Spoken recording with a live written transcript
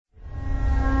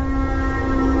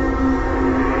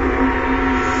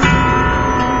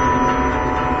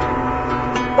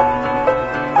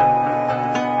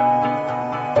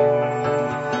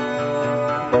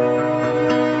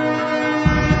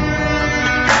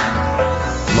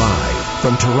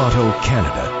From Toronto,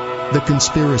 Canada, The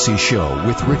Conspiracy Show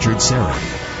with Richard Serra.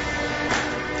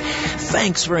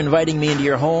 Thanks for inviting me into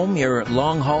your home, your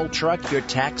long-haul truck, your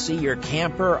taxi, your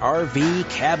camper, RV,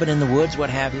 cabin in the woods, what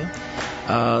have you.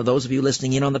 Those of you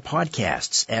listening in on the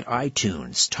podcasts at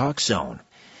iTunes, TalkZone,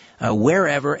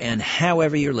 wherever and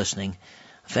however you're listening,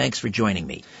 thanks for joining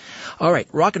me. All right,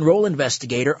 rock and roll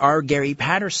investigator R. Gary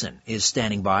Patterson is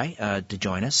standing by to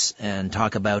join us and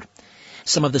talk about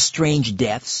some of the strange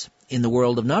deaths in the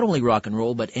world of not only rock and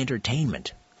roll but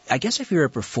entertainment. I guess if you're a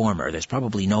performer, there's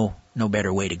probably no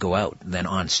better way to go out than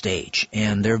on stage.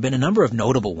 And there have been a number of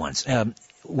notable ones.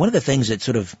 One of the things that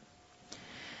sort of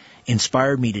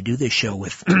inspired me to do this show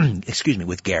with,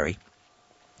 with Gary,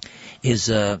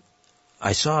 is I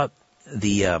saw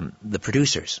the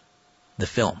producers, the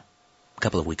film, a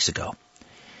couple of weeks ago,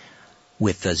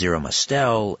 with Zero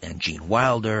Mostel and Gene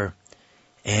Wilder,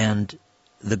 and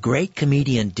the great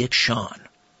comedian Dick Shawn,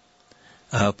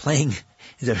 playing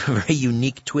a very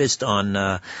unique twist on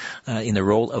in the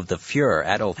role of the Fuhrer,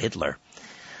 Adolf Hitler.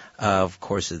 Of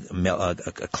course,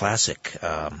 a classic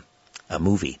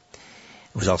movie.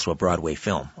 It was also a Broadway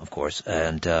film, of course,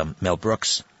 and Mel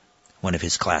Brooks, one of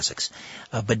his classics.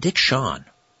 But Dick Shawn,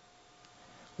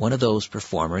 one of those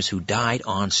performers who died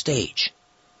on stage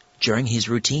during his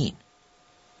routine,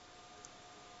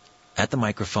 at the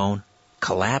microphone,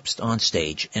 collapsed on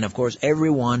stage, and of course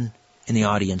everyone in the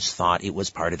audience thought it was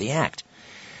part of the act.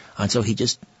 And so he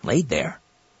just laid there,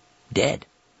 dead,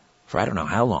 for I don't know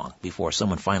how long, before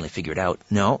someone finally figured out,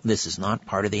 no, this is not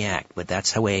part of the act. But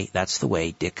that's the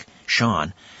way Dick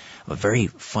Shawn, a very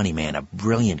funny man, a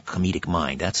brilliant comedic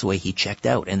mind, that's the way he checked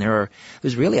out. And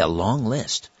there's really a long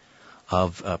list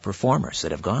of performers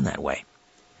that have gone that way.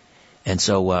 And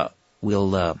so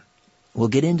we'll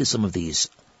get into some of these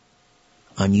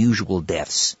unusual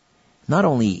deaths, not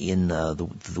only in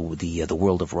the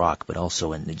world of rock, but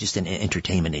also in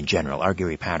entertainment in general. R.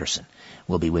 Gary Patterson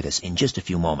will be with us in just a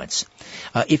few moments.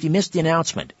 If you missed the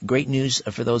announcement, great news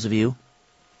for those of you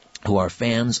who are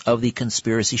fans of the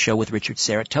Conspiracy Show with Richard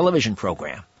Serra television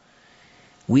program.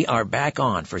 We are back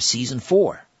on for Season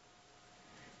 4.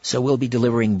 So we'll be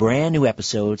delivering brand new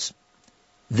episodes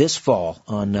this fall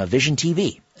on Vision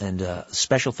TV. And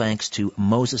special thanks to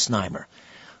Moses Neimer,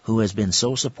 who has been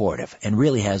so supportive and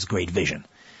really has great vision.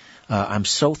 I'm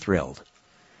so thrilled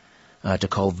to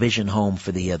call Vision home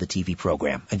for the TV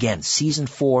program. Again, Season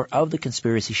 4 of The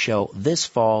Conspiracy Show this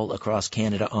fall across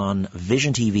Canada on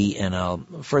Vision TV,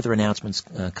 and further announcements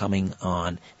coming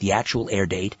on the actual air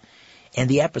date and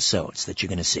the episodes that you're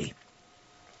going to see.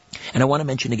 And I want to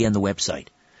mention again the website.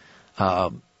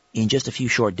 In just a few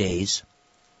short days,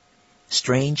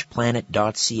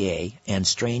 strangeplanet.ca and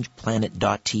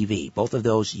strangeplanet.tv. Both of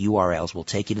those URLs will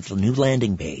take you to the new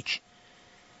landing page.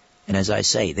 And as I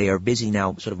say, they are busy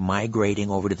now sort of migrating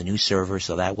over to the new server,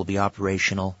 so that will be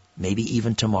operational maybe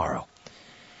even tomorrow.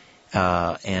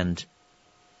 And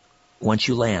once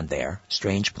you land there,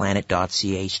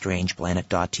 strangeplanet.ca,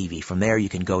 strangeplanet.tv. From there you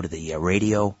can go to the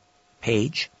radio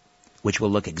page, which will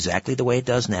look exactly the way it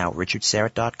does now,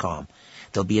 richardserra.com.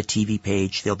 There'll be a TV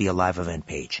page, there'll be a live event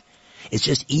page. It's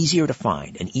just easier to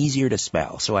find and easier to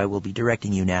spell, so I will be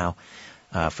directing you now,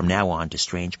 from now on, to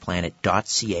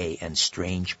strangeplanet.ca and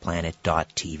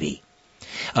strangeplanet.tv.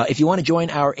 If you want to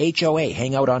join our HOA,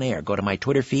 hang out on air, go to my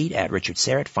Twitter feed at Richard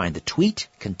Serra, find the tweet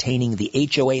containing the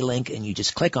HOA link, and you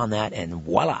just click on that, and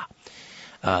voila,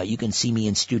 you can see me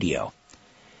in studio.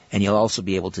 And you'll also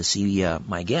be able to see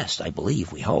my guest, I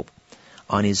believe, we hope,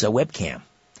 on his webcam.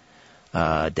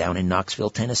 Down in Knoxville,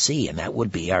 Tennessee, and that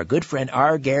would be our good friend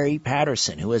R. Gary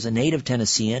Patterson, who is a native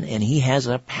Tennessean, and he has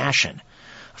a passion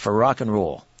for rock and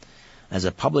roll. As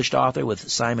a published author with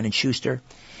Simon & Schuster,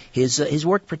 his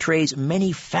work portrays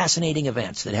many fascinating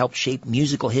events that helped shape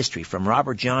musical history, from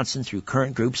Robert Johnson through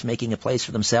current groups making a place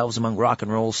for themselves among rock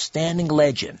and roll's standing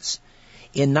legends.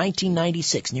 In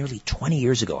 1996, nearly 20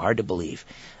 years ago, hard to believe,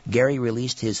 Gary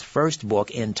released his first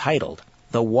book entitled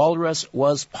The Walrus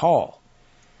Was Paul.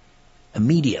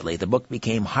 Immediately, the book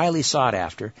became highly sought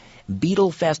after.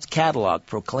 Beatlefest catalog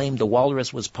proclaimed The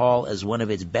Walrus Was Paul as one of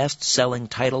its best-selling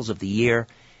titles of the year,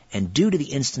 and due to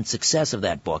the instant success of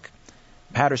that book,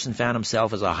 Patterson found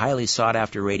himself as a highly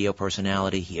sought-after radio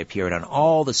personality. He appeared on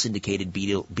all the syndicated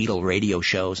Beatle radio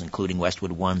shows, including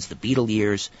Westwood One's The Beatle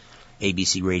Years,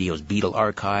 ABC Radio's Beatle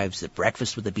Archives, The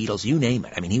Breakfast with the Beatles, you name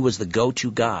it. I mean, he was the go-to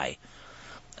guy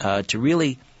to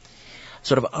really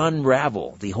sort of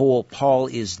unravel the whole Paul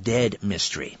is dead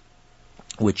mystery,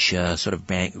 which sort of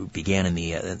began in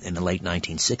the late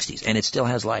 1960s, and it still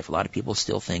has life. A lot of people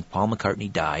still think Paul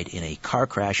McCartney died in a car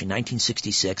crash in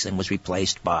 1966 and was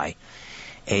replaced by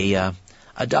a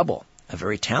double, a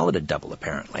very talented double,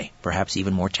 apparently. Perhaps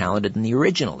even more talented than the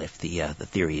original, if the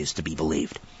theory is to be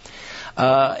believed.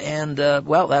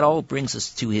 Well, that all brings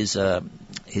us to his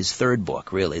third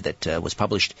book, really, that was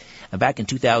published back in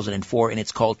 2004, and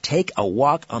it's called Take a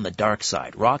Walk on the Dark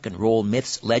Side, Rock and Roll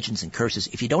Myths, Legends, and Curses.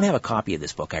 If you don't have a copy of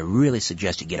this book, I really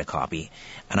suggest you get a copy,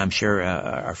 and I'm sure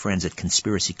our friends at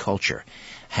Conspiracy Culture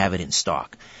have it in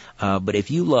stock. But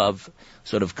if you love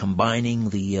sort of combining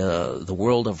the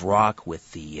world of rock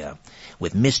with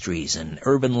mysteries and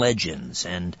urban legends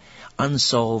and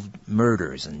unsolved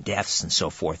murders and deaths and so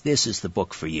forth, this is the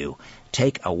book for you.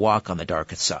 Take a Walk on the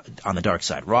Dark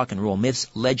Side, Rock and Roll Myths,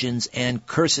 Legends, and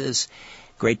Curses.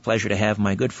 Great pleasure to have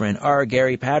my good friend R.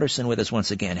 Gary Patterson with us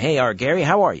once again. Hey, R. Gary,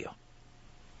 how are you?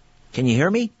 Can you hear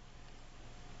me?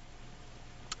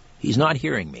 He's not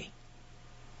hearing me.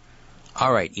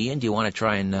 All right, Ian, do you want to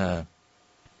try and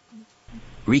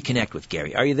reconnect with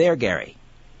Gary? Are you there, Gary?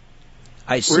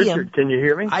 I see Richard, him. Can you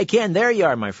hear me? I can. There you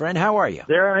are, my friend. How are you?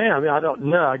 There I am. I don't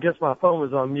know. I guess my phone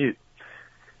was on mute.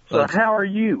 So Well, how are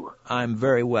you? I'm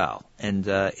very well, and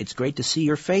it's great to see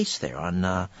your face there on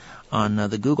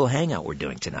the Google Hangout we're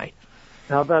doing tonight.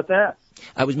 How about that?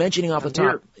 I was mentioning off the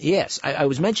top. Here. Yes, I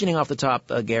was mentioning off the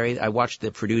top, Gary. I watched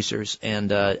the producers and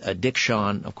Dick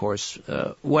Shawn, of course.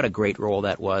 What a great role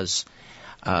that was.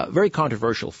 Very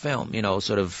controversial film,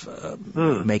 sort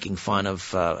of making fun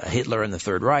of Hitler and the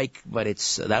Third Reich. But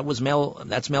that's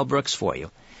Mel Brooks for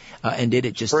you, and did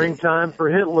it just Springtime for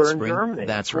Hitler in Germany.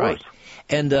 That's right,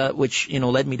 and which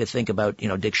led me to think about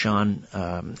Dick Shawn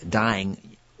dying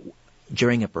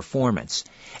during a performance.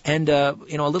 And, a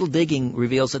little digging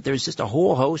reveals that there's just a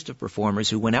whole host of performers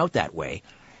who went out that way.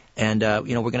 And, we're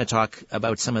going to talk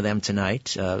about some of them tonight,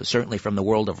 certainly from the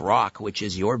world of rock, which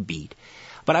is your beat.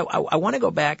 But I want to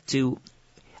go back to,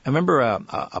 I remember,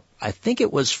 I think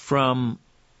it was from,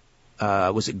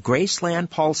 was it Graceland,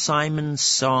 Paul Simon's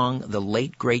song, The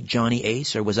Late Great Johnny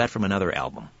Ace, or was that from another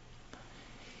album?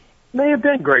 May have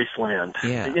been Graceland.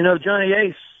 Yeah.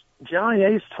 Johnny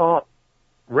Ace taught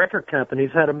record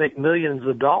companies how to make millions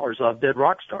of dollars off dead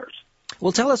rock stars.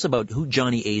 Well, tell us about who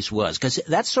Johnny Ace was, because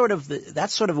that's sort of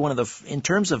one of the, in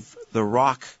terms of the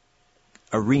rock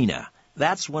arena,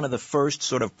 that's one of the first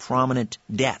sort of prominent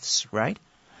deaths, right?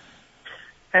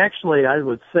 Actually, I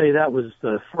would say that was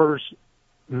the first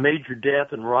major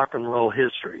death in rock and roll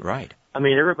history. Right. I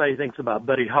mean, everybody thinks about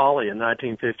Buddy Holly in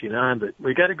 1959, but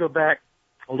we got to go back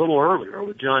a little earlier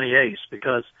with Johnny Ace,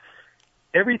 because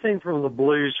everything from the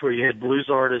blues, where you had blues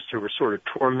artists who were sort of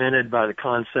tormented by the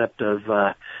concept of,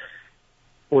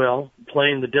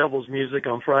 playing the devil's music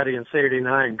on Friday and Saturday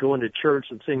night and going to church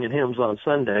and singing hymns on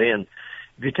Sunday. And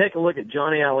if you take a look at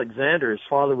Johnny Alexander, his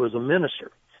father was a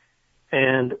minister.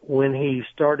 And when he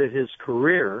started his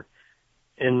career,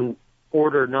 in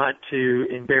order not to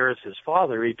embarrass his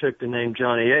father, he took the name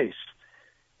Johnny Ace.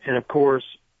 And, of course,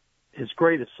 his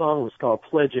greatest song was called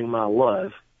Pledging My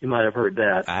Love. You might have heard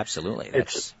that. Absolutely.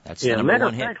 That's the number matter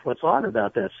one of hit. fact, what's odd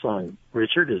about that song,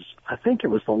 Richard, is I think it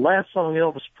was the last song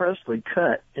Elvis Presley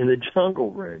cut in the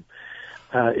Jungle Room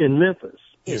in Memphis.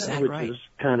 Is that which right? Which is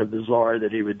kind of bizarre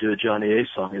that he would do a Johnny Ace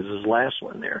song as his last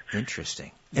one there.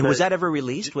 Interesting. And was that ever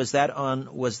released? Was that on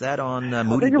Moody I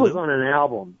think it Blue? was on an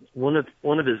album, one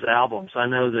of his albums. I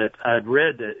know that I'd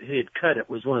read that he had cut it,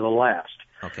 was one of the last.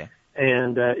 Okay.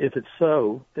 And if it's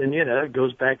so, then, it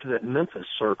goes back to that Memphis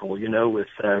circle, with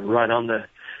right on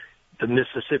the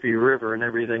Mississippi River and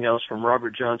everything else from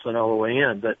Robert Johnson all the way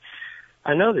in. But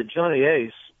I know that Johnny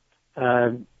Ace,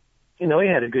 he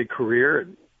had a good career.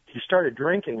 He started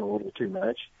drinking a little too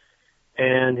much,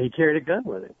 and he carried a gun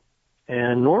with him.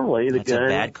 And normally the gun... That's a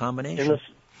bad combination. In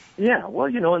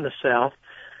the South,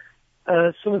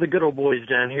 some of the good old boys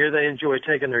down here, they enjoy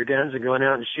taking their guns and going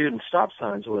out and shooting stop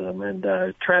signs with them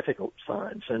and traffic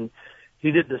signs. And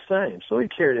he did the same. So he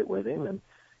carried it with him. And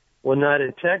one night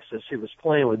in Texas, he was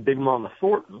playing with Big Mama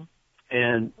Thornton.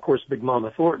 And, of course, Big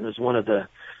Mama Thornton is one of the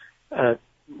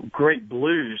great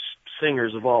blues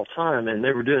singers of all time. And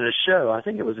they were doing a show. I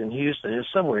think it was in Houston. It was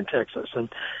somewhere in Texas. And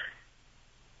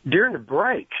during the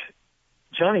break,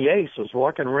 Johnny Ace was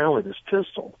walking around with his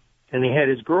pistol. And he had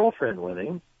his girlfriend with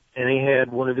him. And he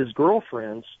had one of his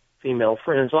girlfriends, female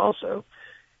friends also,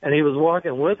 and he was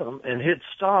walking with them, and he'd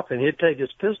stop, and he'd take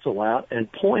his pistol out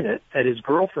and point it at his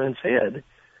girlfriend's head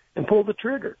and pull the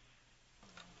trigger.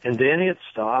 And then he'd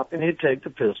stop, and he'd take the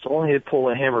pistol, and he'd pull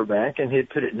a hammer back, and he'd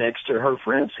put it next to her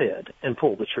friend's head and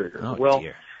pull the trigger. Oh,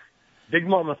 dear. Big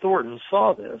Mama Thornton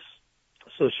saw this,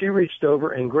 so she reached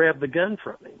over and grabbed the gun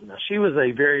from him. Now, she was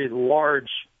a very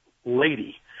large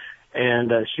lady,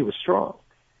 and she was strong.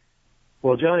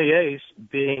 Well, Johnny Ace,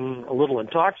 being a little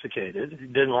intoxicated,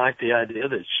 didn't like the idea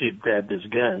that she'd grabbed his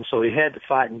gun, so he had to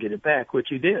fight and get it back, which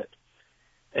he did.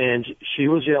 And she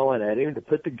was yelling at him to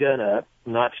put the gun up,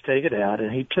 not to take it out,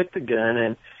 and he took the gun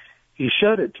and he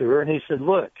showed it to her, and he said,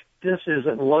 "Look, this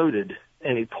isn't loaded."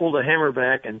 And he pulled a hammer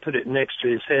back and put it next to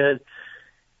his head,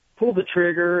 pulled the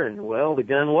trigger, and, well, the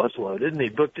gun was loaded, and he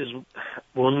booked his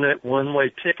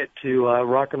one-way ticket to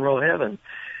rock and roll heaven.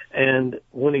 And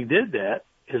when he did that,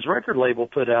 his record label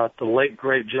put out the late,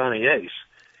 great Johnny Ace.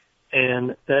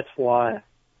 And that's why,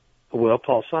 well,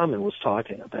 Paul Simon was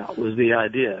talking about, was the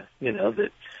idea, you know,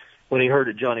 that when he heard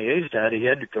that Johnny Ace died, he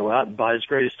had to go out and buy his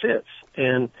greatest hits.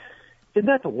 And isn't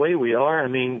that the way we are? I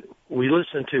mean, we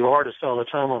listen to artists all the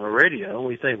time on the radio, and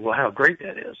we think, well, how great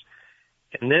that is.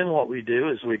 And then what we do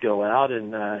is we go out,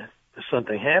 and if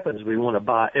something happens, we want to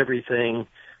buy everything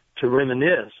to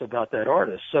reminisce about that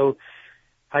artist. So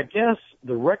I guess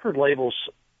the record labels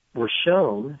were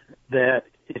shown that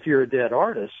if you're a dead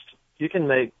artist, you can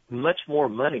make much more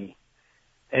money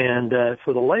and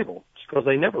for the label, because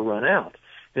they never run out.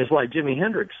 And it's like Jimi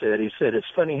Hendrix said. He said, "It's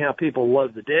funny how people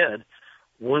love the dead.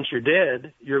 Once you're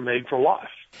dead, you're made for life."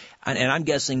 And I'm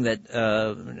guessing that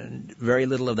very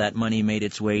little of that money made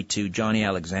its way to Johnny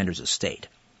Alexander's estate.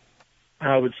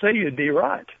 I would say you'd be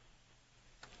right.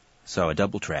 So a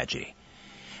double tragedy.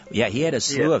 Yeah, he had a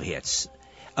slew of hits.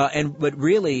 But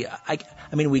really, I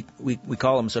mean, we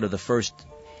call him sort of the first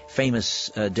famous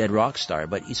dead rock star,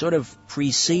 but he sort of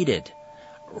preceded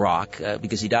rock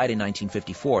because he died in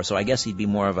 1954. So I guess he'd be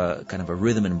more of a kind of a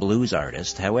rhythm and blues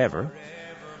artist. However,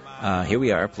 here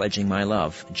we are, pledging my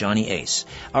love, Johnny Ace.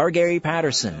 Our Gary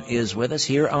Patterson is with us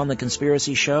here on The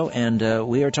Conspiracy Show, and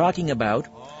we are talking about,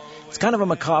 it's kind of a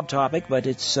macabre topic, but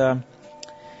it's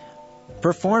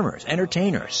performers,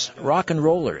 entertainers, rock and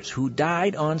rollers who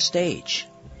died on stage.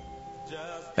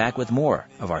 Back with more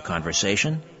of our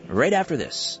conversation right after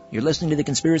this. You're listening to The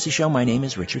Conspiracy Show. My name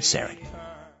is Richard Serrett.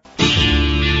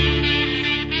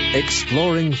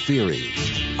 Exploring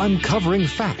theories, uncovering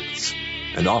facts,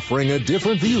 and offering a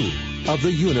different view of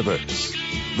the universe.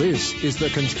 This is The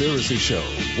Conspiracy Show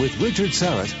with Richard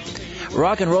Serrett.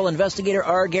 Rock and roll investigator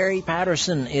R. Gary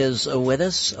Patterson is with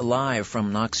us live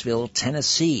from Knoxville,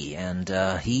 Tennessee, and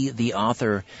he, the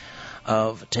author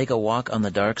of Take a Walk on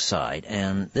the Dark Side,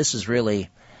 and this is really,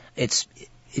 it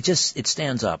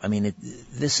stands up. I mean,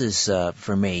 this is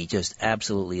for me just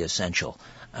absolutely essential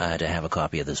to have a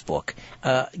copy of this book.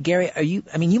 Gary,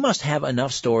 you must have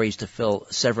enough stories to fill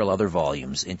several other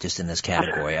volumes in this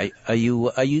category. Are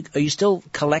you still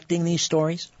collecting these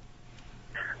stories?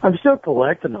 I'm still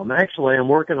collecting them. Actually, I'm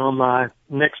working on my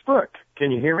next book. Can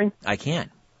you hear me? I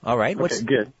can. All right. Okay,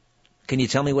 good. Can you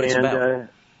tell me what it's about?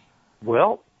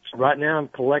 Well, right now I'm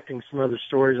collecting some other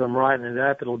stories. I'm writing it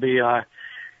up. It'll be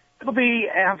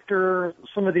after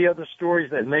some of the other stories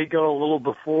that may go a little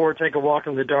before Take a Walk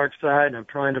on the Dark Side, and I'm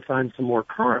trying to find some more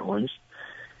current ones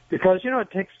because, you know, it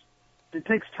takes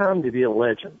time to be a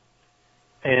legend.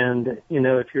 And, you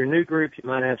know, if you're a new group, you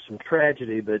might have some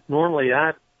tragedy, but normally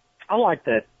I like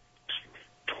that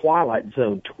Twilight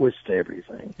Zone twist to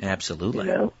everything. Absolutely.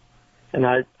 You know? And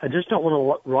I just don't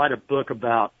want to write a book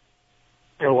about,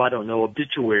 I don't know,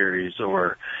 obituaries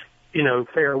or, you know,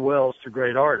 farewells to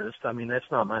great artists. I mean, that's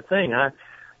not my thing. I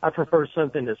prefer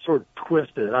something that's sort of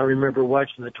twisted. I remember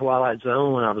watching The Twilight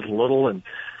Zone when I was little, and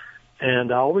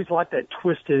I always liked that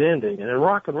twisted ending. And in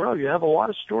rock and roll, you have a lot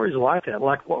of stories like that,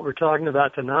 like what we're talking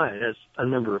about tonight has a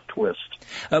number of twists.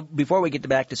 Before we get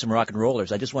back to some rock and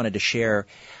rollers, I just wanted to share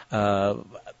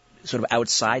sort of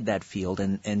outside that field,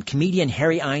 and comedian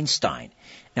Harry Einstein.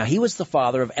 Now, he was the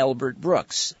father of Albert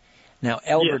Brooks. Now,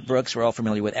 Albert Brooks, we're all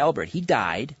familiar with Albert. He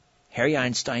died. Harry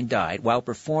Einstein died while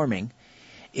performing.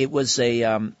 It was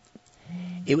at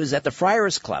the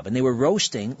Friars Club, and they were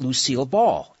roasting Lucille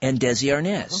Ball and Desi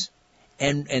Arnaz.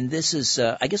 And this is,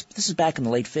 I guess this is back in the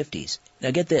late 50s.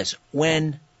 Now get this.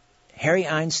 When Harry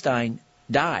Einstein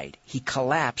died, he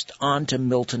collapsed onto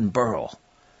Milton Berle.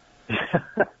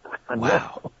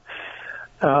 Wow.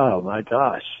 Oh, my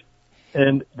gosh.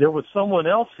 And there was someone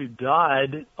else who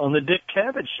died on the Dick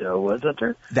Cavett show, wasn't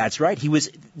there? That's right.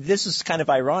 This is kind of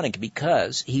ironic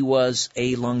because he was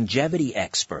a longevity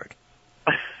expert.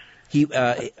 He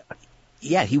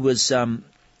was,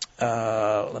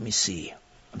 let me see.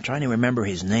 I'm trying to remember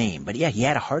his name, but yeah, he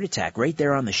had a heart attack right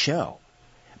there on the show.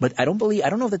 But I don't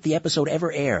know that the episode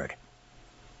ever aired.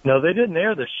 No, they didn't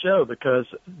air the show because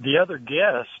the other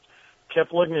guest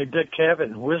kept looking at Dick Cavett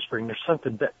and whispering, "There's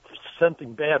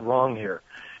something bad wrong here."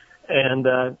 And,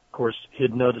 of course,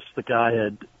 he'd noticed the guy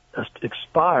had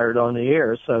expired on the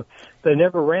air, so they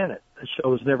never ran it. The show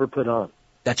was never put on.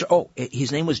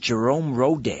 His name was Jerome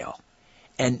Rodale.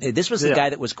 And this was the guy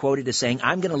that was quoted as saying,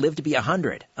 "I'm going to live to be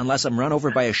 100 unless I'm run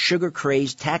over by a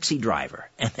sugar-crazed taxi driver."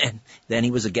 And then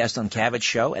he was a guest on Cavett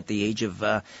Show at the age of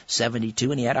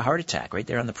 72, and he had a heart attack right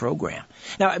there on the program.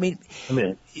 Now, I mean,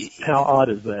 how odd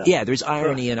is that? Yeah, there's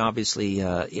irony, and obviously,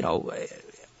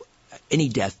 any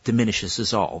death diminishes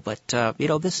us all. But,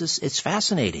 it's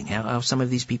fascinating how some of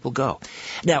these people go.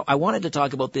 Now, I wanted to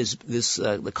talk about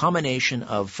the combination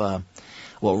of,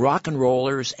 rock and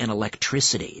rollers and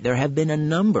electricity. There have been a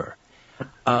number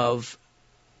of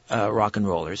rock and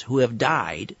rollers who have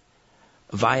died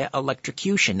via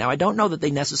electrocution. Now, I don't know that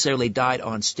they necessarily died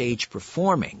on stage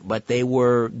performing, but they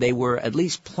were at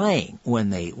least playing when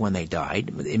they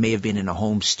died. It may have been in a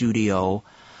home studio,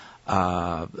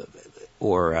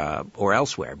 or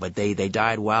elsewhere, but they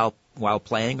died while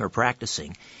playing or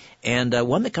practicing. And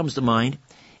one that comes to mind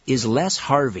is Les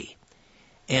Harvey.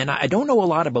 And I don't know a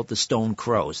lot about the Stone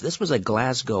Crows. This was a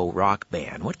Glasgow rock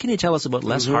band. What can you tell us about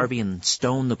Les Harvey and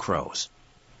Stone the Crows?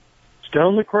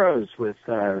 Stone the Crows with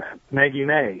Maggie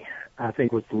May, I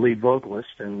think, was the lead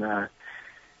vocalist. And,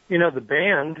 the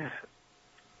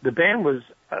band was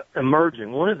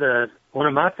emerging. One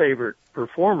of my favorite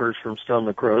performers from Stone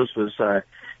the Crows was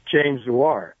James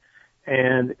Dewar.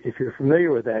 And if you're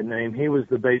familiar with that name, he was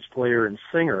the bass player and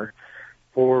singer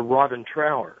for Robin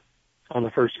Trower on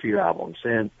the first few albums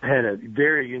and had a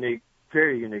very unique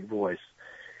voice.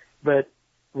 But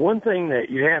one thing that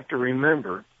you have to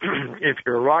remember if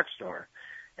you're a rock star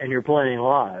and you're playing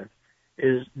live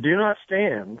is do not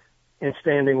stand in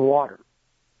standing water.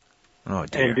 Oh,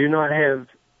 dear. And do not have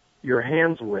your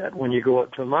hands wet when you go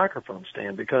up to a microphone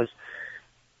stand, because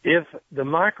if the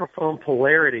microphone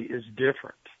polarity is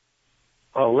different,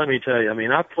 let me tell you,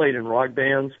 I've played in rock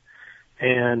bands,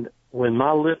 and when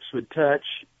my lips would touch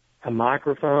a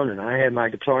microphone and I had my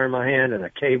guitar in my hand and a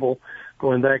cable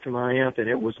going back to my amp, and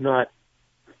it was not,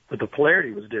 but the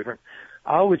polarity was different,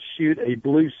 I would shoot a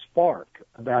blue spark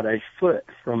about a foot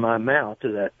from my mouth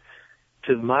to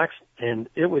the mic, and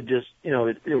it would just,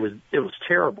 it was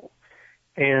terrible.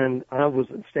 And I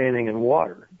wasn't standing in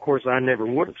water. Of course, I never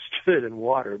would have stood in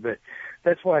water, but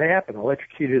that's what happened.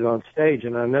 Electrocuted on stage.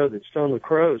 And I know that Stone the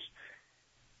Crows,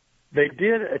 they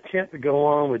did attempt to go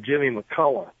on with Jimmy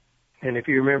McCullough. And if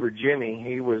you remember Jimmy,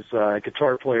 he was a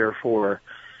guitar player for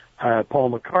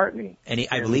Paul McCartney. And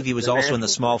I believe he was also in the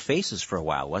Small Faces for a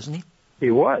while, wasn't he? He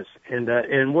was. And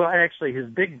actually, his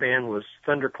big band was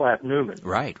Thunderclap Newman.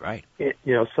 Right.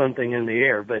 Something in the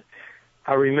air. But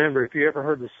I remember, if you ever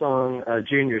heard the song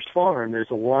Junior's Farm,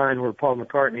 there's a line where Paul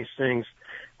McCartney sings,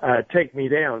 "Take me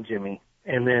down, Jimmy,"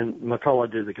 and then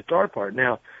McCullough did the guitar part.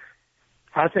 Now,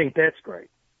 I think that's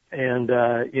great. And,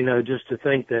 just to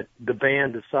think that the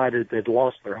band decided they'd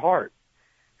lost their heart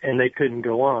and they couldn't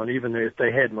go on, even if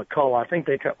they had McCullough. I think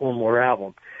they cut one more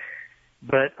album.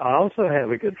 But I also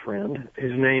have a good friend.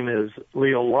 His name is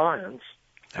Leo Lyons,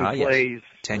 who plays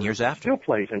 10 Years After. Still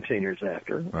plays in 10 Years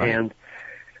After. Right. And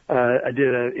I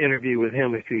did an interview with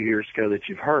him a few years ago that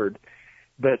you've heard.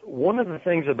 But one of the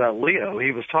things about Leo,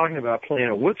 he was talking about playing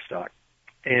at Woodstock.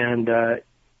 And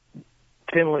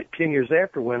 10 Years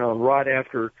After went on right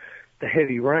after the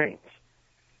heavy rains.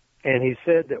 And he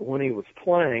said that when he was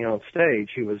playing on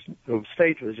stage, the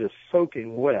stage was just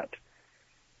soaking wet.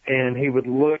 And he would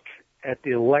look at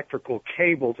the electrical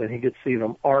cables and he could see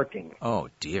them arcing. Oh,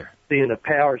 dear. Seeing the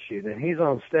power shoot. And he's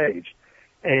on stage.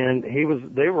 And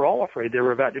they were all afraid they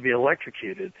were about to be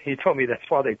electrocuted. He told me that's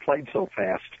why they played so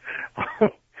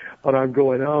fast when I'm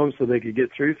going home, so they could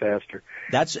get through faster.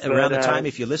 That's around the time,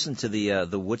 if you listen to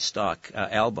the Woodstock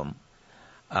album,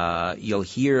 you'll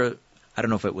hear, I don't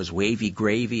know if it was Wavy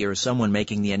Gravy or someone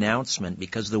making the announcement,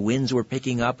 because the winds were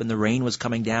picking up and the rain was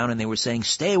coming down, and they were saying,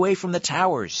 "Stay away from the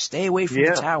towers, stay away from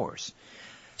the towers."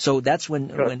 So that's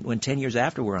when 10 Years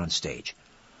After were on stage.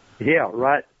 Yeah,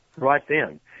 right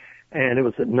then. And it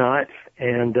was at night,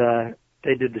 and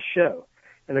they did the show.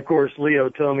 And, of course, Leo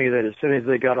told me that as soon as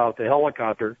they got off the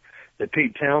helicopter, that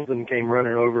Pete Townsend came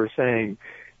running over saying,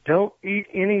 "Don't eat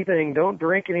anything, don't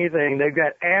drink anything. They've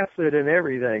got acid and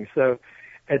everything." So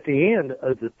at the end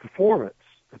of the performance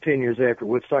of 10 Years After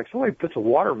Woodstock, somebody puts a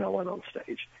watermelon on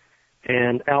stage.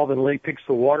 And Alvin Lee picks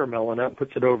the watermelon up,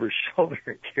 puts it over his shoulder,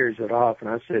 and carries it off. And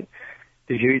I said,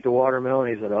 "Did you eat the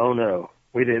watermelon?" He said, "Oh, no,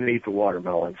 we didn't eat the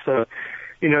watermelon." So,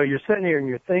 you're sitting here and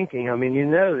you're thinking, you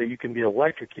know that you can be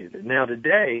electrocuted. Now,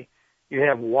 today, you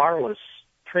have wireless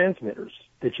transmitters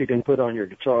that you can put on your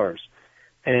guitars,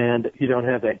 and you don't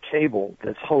have that cable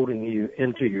that's holding you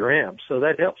into your amp, so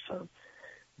that helps some.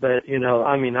 But,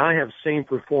 I have seen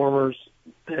performers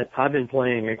that I've been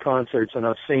playing in concerts, and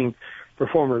I've seen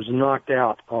performers knocked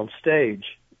out on stage,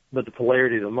 but the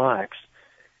polarity of the mics,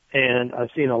 And I've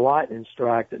seen a lightning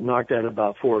strike that knocked out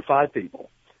about 4 or 5 people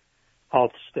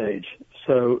off the stage.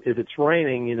 So if it's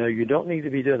raining, you don't need to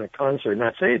be doing a concert. And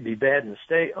I'd say it'd be bad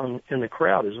in the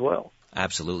crowd as well.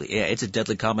 Absolutely. Yeah, it's a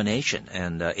deadly combination.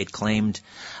 And it claimed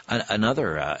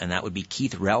another, and that would be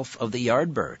Keith Relf of the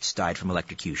Yardbirds, died from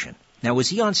electrocution. Now, was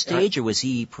he on stage or was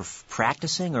he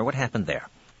practicing, or what happened there?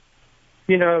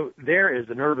 There is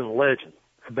an urban legend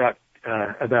about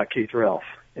Keith Relf.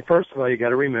 And first of all, you got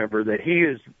to remember that he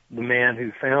is the man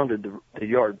who founded the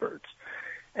Yardbirds,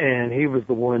 and he was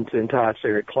the one to entice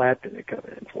Eric Clapton to come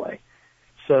in and play.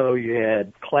 So you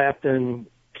had Clapton,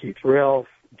 Keith Relf,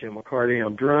 Jim McCarty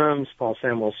on drums, Paul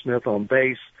Samuel Smith on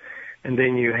bass, and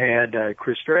then you had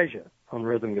Chris Strazia on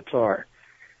rhythm guitar.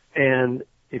 And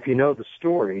if you know the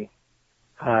story,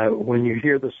 when you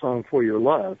hear the song For Your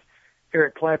Love,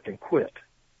 Eric Clapton quit.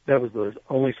 That was the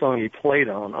only song he played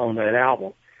on that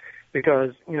album,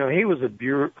 because, he was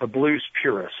a blues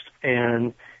purist,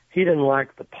 and he didn't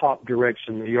like the pop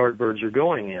direction the Yardbirds are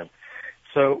going in.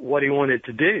 So what he wanted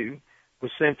to do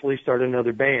was simply start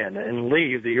another band and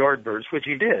leave the Yardbirds, which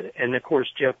he did. And, of course,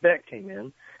 Jeff Beck came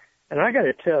in. And I got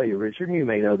to tell you, Richard, and you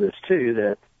may know this too,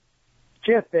 that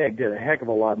Jeff Beck did a heck of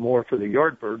a lot more for the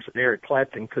Yardbirds than Eric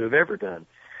Clapton could have ever done.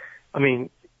 I mean,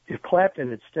 if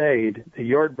Clapton had stayed,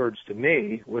 the Yardbirds, to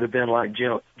me, would have been like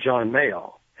John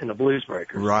Mayall and the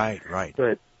Bluesbreakers. Right.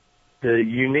 But the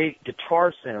unique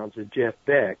guitar sounds of Jeff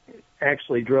Beck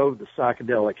actually drove the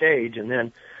psychedelic age. And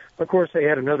then, of course, they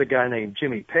had another guy named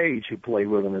Jimmy Page who played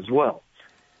with them as well.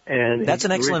 And that's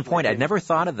an excellent point. I'd never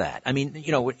thought of that. I mean,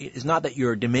 it's not that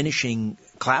you're diminishing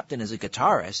Clapton as a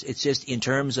guitarist. It's just in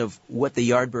terms of what the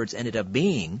Yardbirds ended up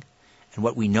being and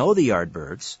what we know the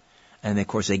Yardbirds, and, of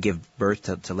course, they give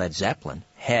birth to Led Zeppelin.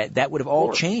 That would have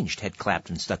all changed had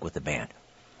Clapton stuck with the band.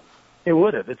 It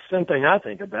would have. It's something I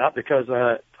think about because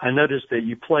I noticed that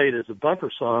you played as a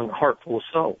bumper song, Heart Full of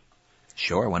Soul.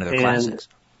 Sure, one of their classics.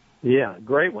 Yeah,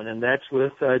 great one, and that's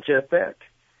with Jeff Beck.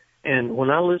 And when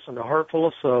I listen to Heart Full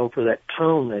of Soul for that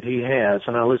tone that he has,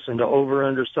 and I listen to Over,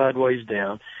 Under, Sideways,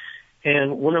 Down,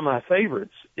 and one of my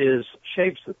favorites is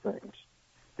Shapes of Things,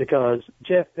 because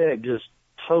Jeff Beck just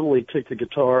totally took the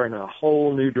guitar in a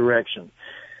whole new direction.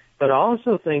 But I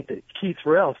also think that Keith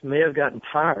Relf may have gotten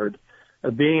tired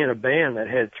of being in a band that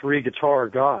had 3 guitar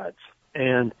gods.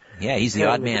 And yeah, he's the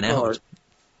odd man out.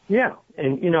 Yeah,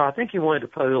 and, I think he wanted to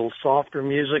play a little softer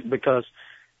music because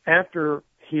after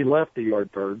he left the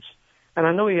Yardbirds, and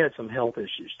I know he had some health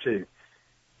issues too.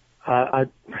 I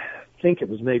think it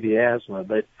was maybe asthma,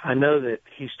 but I know that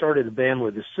he started a band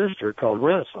with his sister called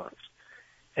Renaissance,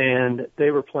 and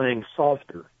they were playing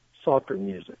softer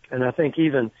music. And I think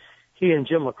even he and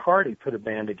Jim McCarty put a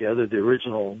band together, the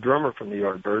original drummer from the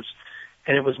Yardbirds,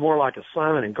 and it was more like a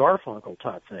Simon and Garfunkel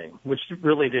type thing, which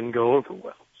really didn't go over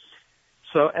well.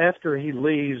 So after he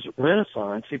leaves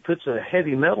Renaissance, he puts a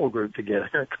heavy metal group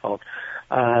together called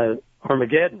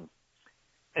Armageddon,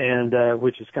 and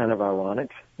which is kind of ironic,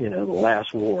 the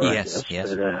last war, I guess.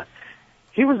 Yes. But,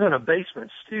 he was in a basement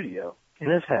studio in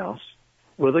his house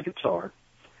with a guitar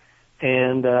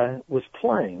and was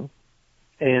playing,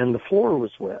 and the floor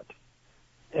was wet.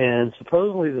 And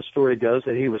supposedly the story goes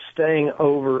that he was standing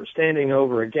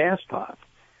over a gas pipe,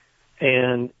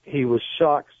 and he was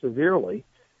shocked severely,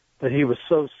 but he was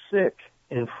so sick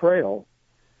and frail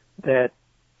that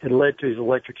it led to his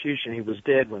electrocution. He was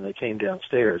dead when they came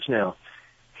downstairs. Now,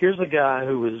 here's a guy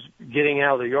who was getting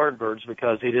out of the Yardbirds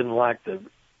because he didn't like the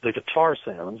guitar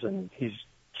sounds, and he's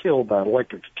killed by an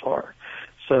electric guitar.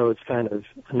 So it's kind of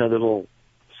another little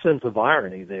sense of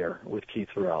irony there with Keith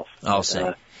Relf. I'll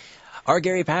say. Our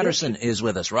Gary Patterson is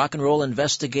with us, rock and roll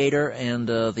investigator and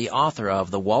the author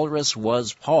of The Walrus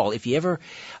Was Paul. If you ever,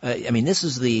 this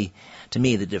is to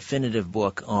me, the definitive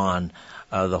book on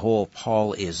the whole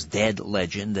Paul is dead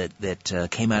legend that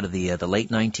came out of the late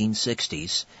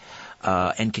 1960s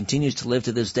and continues to live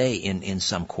to this day in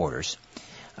some quarters.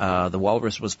 The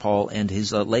Walrus Was Paul, and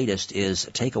his latest is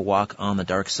Take a Walk on the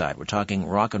Dark Side. We're talking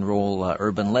rock and roll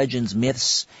urban legends,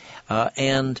 myths,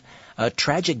 and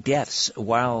tragic deaths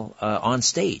while on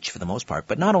stage, for the most part,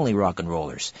 but not only rock and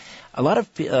rollers. A lot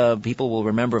of people will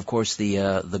remember, of course,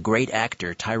 the great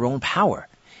actor Tyrone Power.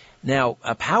 Now,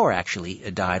 Power actually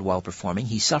died while performing.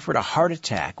 He suffered a heart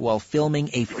attack while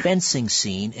filming a fencing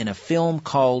scene in a film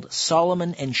called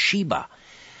Solomon and Sheba.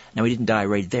 Now, he didn't die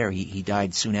right there. He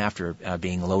died soon after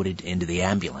being loaded into the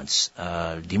ambulance. Do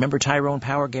you remember Tyrone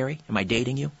Power, Gary? Am I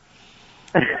dating you?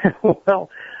 Well,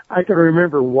 I can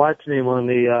remember watching him on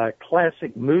the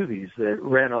classic movies that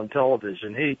ran on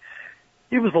television.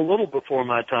 He was a little before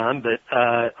my time, but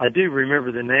I do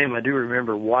remember the name. I do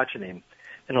remember watching him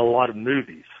in a lot of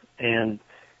movies. And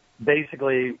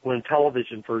basically, when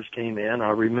television first came in, I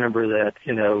remember that,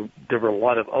 there were a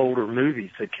lot of older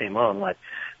movies that came on, like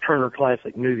Turner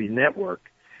Classic Movie Network.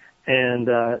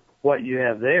 And what you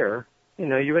have there,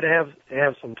 you would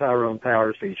have some Tyrone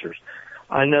Power features.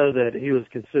 I know that he was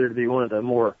considered to be one of the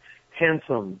more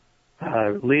handsome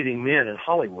leading men in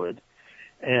Hollywood,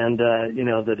 and,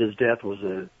 that his death was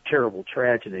a terrible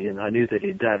tragedy, and I knew that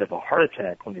he died of a heart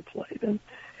attack when he played. And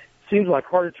it seems like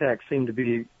heart attacks seem to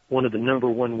be one of the number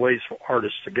one ways for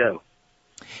artists to go.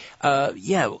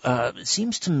 It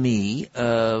seems to me,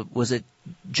 was it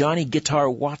Johnny Guitar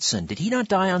Watson? Did he not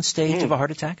die on stage of a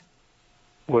heart attack?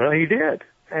 Well, he did,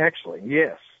 actually,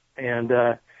 yes. And,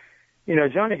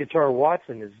 Johnny Guitar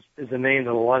Watson is a name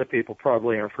that a lot of people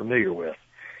probably aren't familiar with.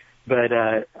 But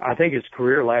I think his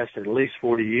career lasted at least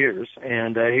 40 years,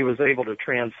 and he was able to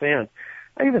transcend.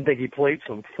 I even think he played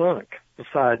some funk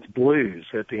besides blues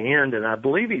at the end, and I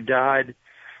believe he died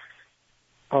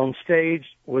on stage,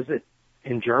 was it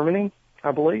in Germany,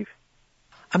 I believe?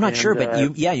 I'm not sure,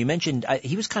 but you mentioned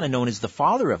he was kind of known as the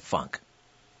father of funk.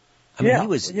 I mean, he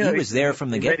was there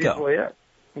from the get-go.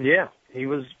 Yeah, he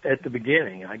was at the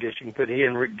beginning. I guess you can put he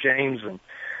and Rick James and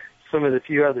some of the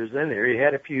few others in there. He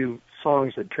had a few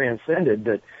songs that transcended,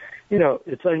 but,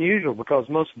 it's unusual because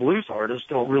most blues artists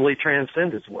don't really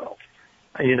transcend as well.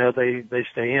 They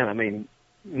stay in. I mean,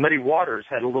 Muddy Waters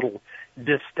had a little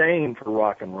disdain for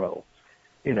rock and roll,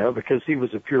 because he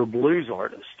was a pure blues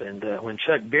artist. And when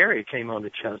Chuck Berry came on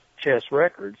to Chess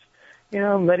Records,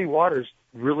 Muddy Waters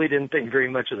really didn't think very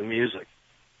much of the music.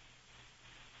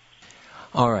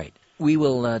 All right. We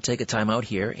will take a time out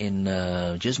here in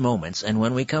just moments, and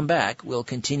when we come back, we'll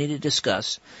continue to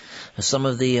discuss some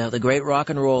of the great rock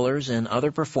and rollers and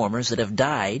other performers that have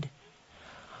died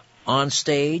on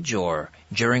stage or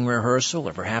during rehearsal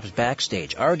or perhaps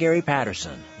backstage. Our Gary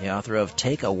Patterson, the author of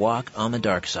Take a Walk on the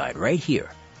Dark Side, right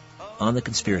here on The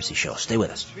Conspiracy Show. Stay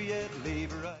with us.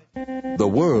 The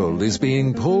world is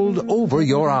being pulled over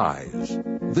your eyes.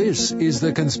 This is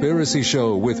The Conspiracy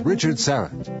Show with Richard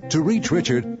Sarrett. To reach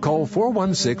Richard, call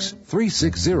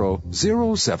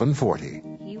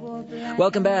 416-360-0740.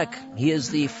 Welcome back. He is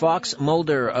the Fox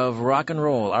Mulder of rock and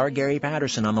roll. Our Gary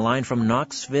Patterson on the line from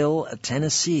Knoxville,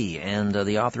 Tennessee. And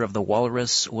the author of The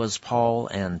Walrus Was Paul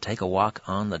and Take a Walk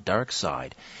on the Dark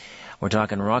Side. We're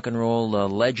talking rock and roll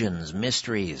legends,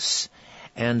 mysteries,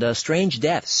 and strange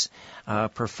deaths.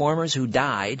 Performers who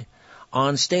died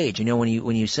on stage. When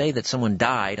you say that someone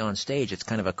died on stage, it's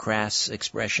kind of a crass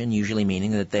expression, usually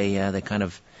meaning that they kind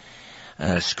of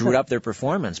screwed up their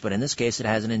performance. But in this case, it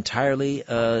has an entirely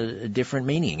different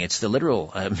meaning. It's the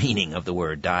literal meaning of the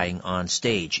word dying on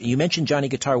stage. You mentioned Johnny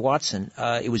Guitar Watson.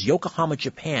 It was Yokohama,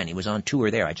 Japan. He was on tour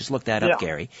there. I just looked that up,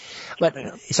 Gary. But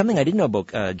something I didn't know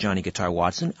about Johnny Guitar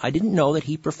Watson, I didn't know that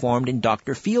he performed in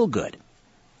Dr. Feelgood.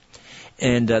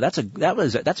 And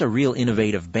that's a real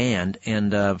innovative band.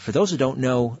 And for those who don't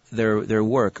know their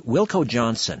work, Wilco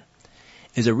Johnson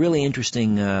is a really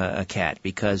interesting cat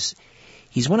because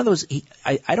he's one of those.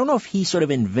 I don't know if he sort of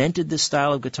invented this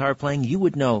style of guitar playing. You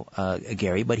would know,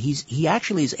 Gary, but he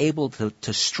actually is able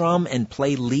to strum and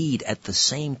play lead at the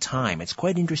same time. It's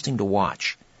quite interesting to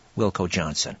watch Wilco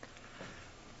Johnson.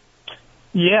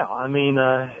 Yeah, I mean,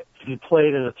 if you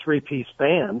played in a three-piece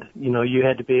band, you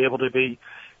had to be able to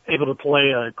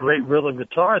play a great rhythm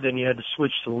guitar, then you had to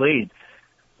switch to lead.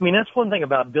 I mean, that's one thing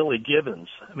about Billy Gibbons.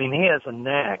 I mean, he has a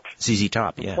knack. ZZ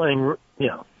Top, yeah. Playing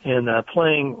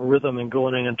rhythm and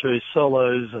going into his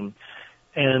solos and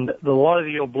a lot of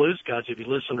the old blues guys, if you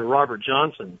listen to Robert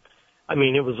Johnson, I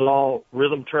mean, it was all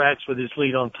rhythm tracks with his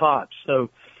lead on top. So,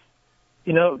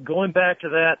 going back to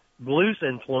that, blues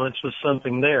influence was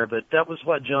something there, but that was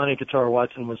what Johnny Guitar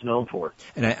Watson was known for.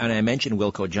 And I mentioned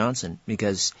Wilco Johnson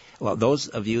because, well, those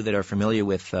of you that are familiar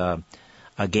with A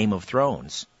Game of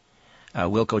Thrones,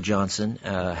 Wilco Johnson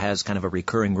has kind of a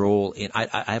recurring role in.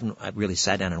 I haven't really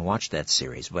sat down and watched that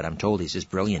series, but I'm told he's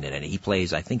just brilliant in it. He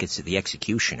plays, I think it's the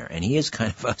Executioner, and he is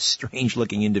kind of a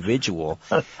strange-looking individual.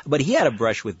 But he had a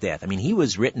brush with death. I mean, he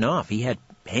was written off. He had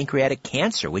pancreatic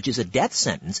cancer, which is a death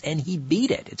sentence, and he beat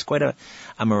it. It's quite a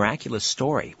miraculous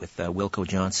story with Wilco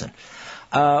Johnson.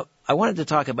 I wanted to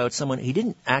talk about someone. He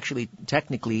didn't actually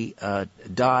technically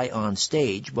die on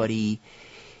stage, but I'm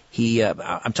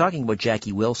talking about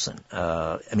Jackie Wilson.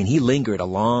 I mean, he lingered a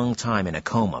long time in a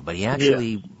coma, but he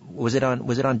actually was it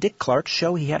on Dick Clark's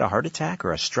show? He had a heart attack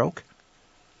or a stroke.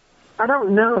 I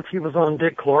don't know if he was on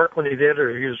Dick Clark when he did,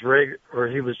 or he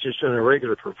was just doing a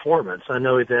regular performance. I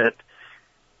know that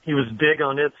he was big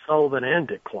on Ed Sullivan and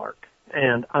Dick Clark,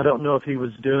 and I don't know if he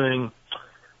was doing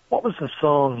what was the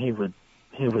song he would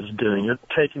he was doing it,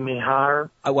 taking me higher.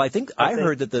 Well, I think I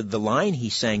heard that the line he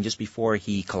sang just before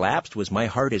he collapsed was "My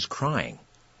heart is crying."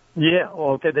 Yeah,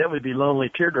 well, okay, that would be Lonely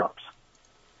Teardrops.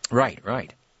 Right.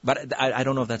 But I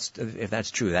don't know if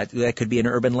that's true. That could be an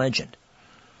urban legend.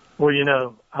 Well,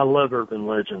 I love urban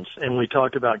legends, and we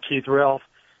talked about Keith Ralph.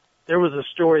 There was a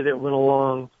story that went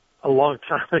along a long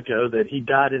time ago that he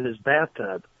died in his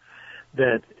bathtub,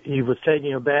 that he was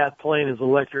taking a bath playing his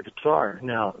electric guitar.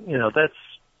 Now,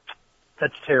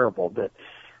 that's terrible, but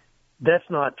that's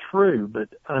not true. But,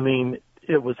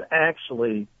 it was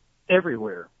actually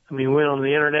everywhere. You went on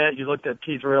the internet, you looked at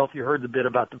Keith Ralph, you heard the bit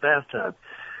about the bathtub.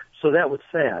 So that was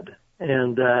sad.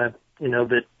 And,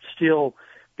 but still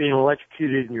being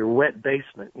electrocuted in your wet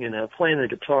basement, playing the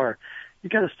guitar, you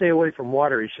got to stay away from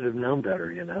water. He should have known better,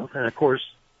 And of course,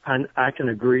 I can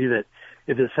agree that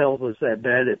if his health was that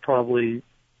bad, it probably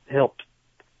helped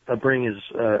bring his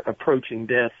approaching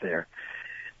death there.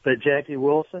 But Jackie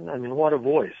Wilson, what a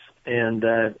voice. And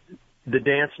the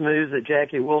dance moves that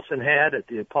Jackie Wilson had at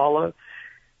the Apollo,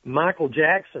 Michael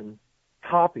Jackson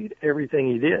copied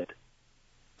everything he did.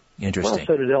 Interesting. Well,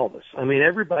 so did Elvis.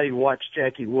 Everybody watched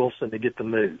Jackie Wilson to get the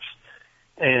moves.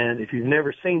 And if you've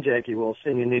never seen Jackie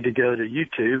Wilson, you need to go to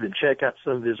YouTube and check out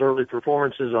some of his early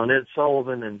performances on Ed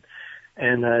Sullivan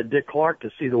and Dick Clark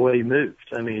to see the way he moved.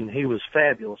 He was a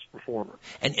fabulous performer.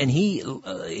 And he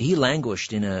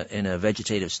languished in a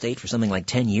vegetative state for something like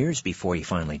 10 years before he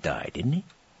finally died, didn't he?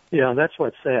 Yeah, that's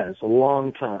what's sad. It's a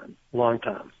long time.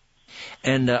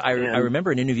 And I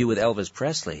remember an interview with Elvis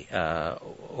Presley,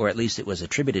 or at least it was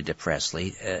attributed to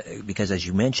Presley, because as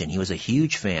you mentioned, he was a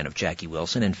huge fan of Jackie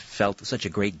Wilson and felt such a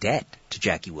great debt to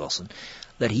Jackie Wilson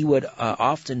that he would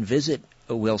often visit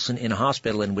Wilson in a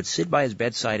hospital and would sit by his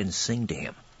bedside and sing to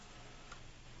him.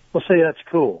 Well, see, that's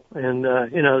cool. And,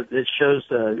 it shows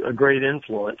a great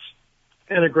influence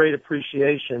and a great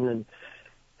appreciation.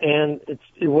 And it's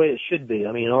the way it should be.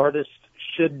 Artists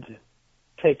should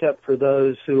take up for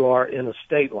those who are in a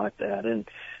state like that. And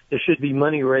there should be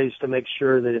money raised to make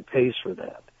sure that it pays for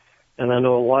that. And I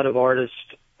know a lot of artists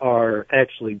are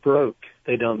actually broke.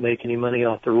 They don't make any money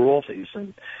off the royalties.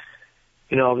 And,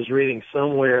 I was reading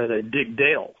somewhere that Dick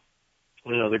Dale,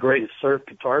 the great surf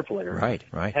guitar player, right,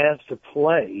 has to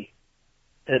play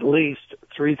at least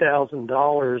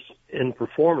 $3,000 in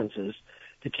performances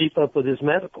to keep up with his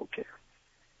medical care.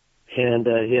 And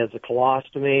he has a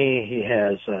colostomy. He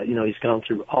has, he's gone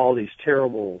through all these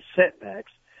terrible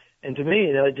setbacks. And to me,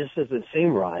 it just doesn't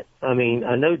seem right. I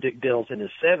know Dick Dale's in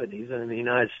his 70s, and in the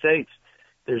United States,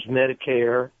 there's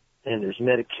Medicare and there's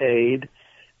Medicaid,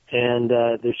 and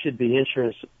there should be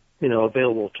insurance,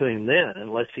 available to him then,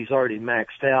 unless he's already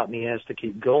maxed out and he has to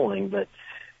keep going. But,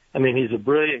 he's a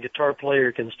brilliant guitar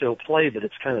player, can still play, but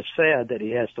it's kind of sad that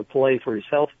he has to play for his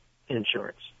health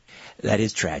insurance. That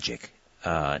is tragic.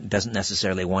 Doesn't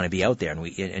necessarily want to be out there,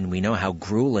 and we know how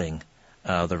grueling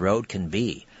the road can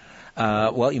be.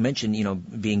 Well, you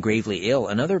mentioned, being gravely ill.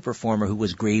 Another performer who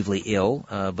was gravely ill,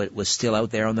 but was still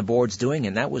out there on the boards doing,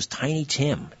 and that was Tiny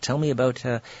Tim. Tell me about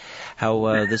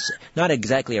how this, not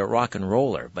exactly a rock and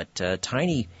roller, but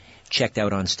Tiny checked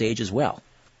out on stage as well.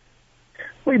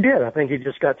 Well, he did. I think he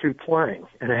just got through playing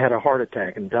and had a heart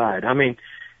attack and died.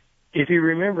 If you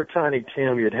remember Tiny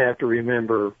Tim, you'd have to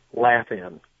remember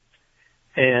Laugh-In.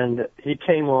 And he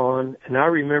came on, and I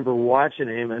remember watching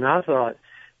him, and I thought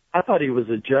he was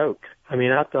a joke. I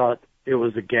thought it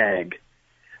was a gag.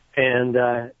 And,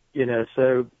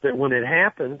 so that when it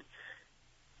happened,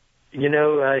 he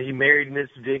married Miss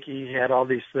Vicky, he had all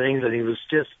these things, and he was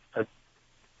just a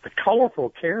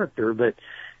colorful character, but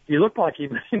he looked like he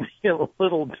may be a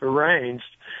little deranged.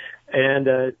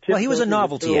 And he was a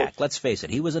novelty act, let's face it.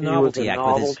 He was a novelty act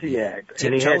with his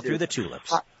Tiptoe Through the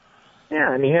Tulips.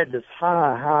 Yeah, and he had this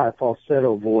high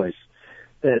falsetto voice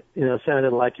that,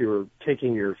 sounded like you were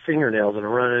taking your fingernails and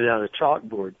running it down a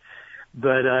chalkboard.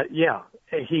 But,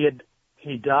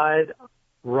 he died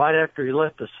right after he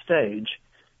left the stage.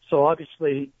 So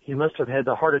obviously he must have had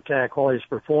the heart attack while he was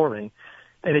performing,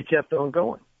 and he kept on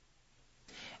going.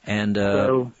 And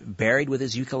buried with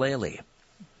his ukulele.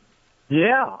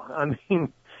 Yeah,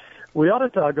 we ought to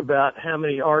talk about how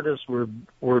many artists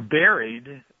were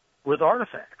buried with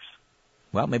artifacts.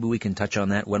 Well, maybe we can touch on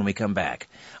that when we come back.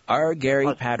 R.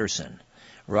 Gary Patterson,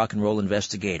 rock and roll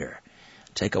investigator.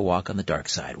 Take a walk on the dark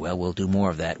side. Well, we'll do more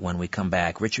of that when we come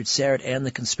back. Richard Serrett and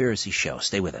The Conspiracy Show.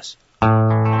 Stay with us.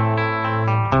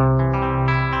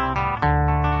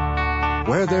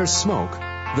 Where there's smoke,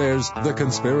 there's The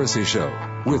Conspiracy Show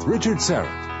with Richard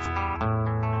Serrett.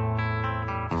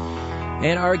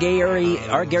 And R.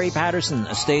 Gary Patterson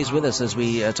stays with us as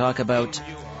we talk about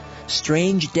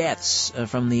Strange deaths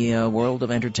from the world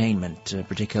of entertainment,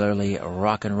 particularly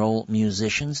rock and roll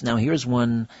musicians. Now here's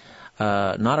one,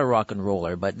 not a rock and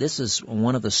roller, but this is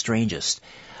one of the strangest.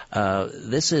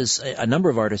 This is a number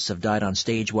of artists have died on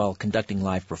stage while conducting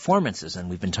live performances, and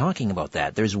we've been talking about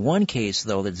that. There's one case,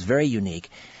 though, that's very unique,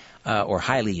 or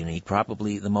highly unique,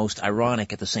 probably the most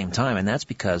ironic at the same time, and that's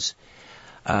because,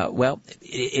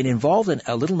 it involved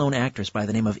a little-known actress by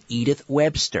the name of Edith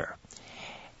Webster.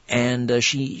 And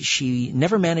she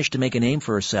never managed to make a name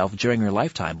for herself during her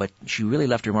lifetime, but she really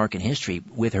left her mark in history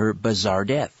with her bizarre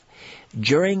death.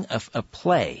 During a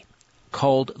play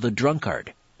called The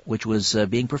Drunkard, which was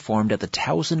being performed at the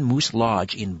Thousand Moose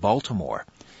Lodge in Baltimore,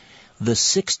 the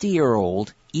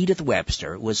 60-year-old Edith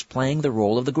Webster was playing the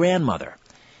role of the grandmother.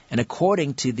 And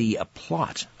according to the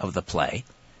plot of the play,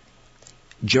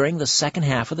 during the second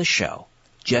half of the show,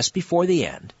 just before the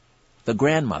end, the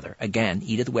grandmother, again,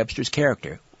 Edith Webster's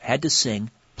character, had to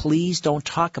sing, "Please Don't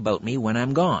Talk About Me When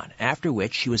I'm Gone," after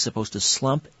which she was supposed to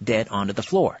slump dead onto the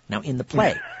floor. Now, in the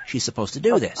play, she's supposed to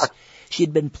do this. She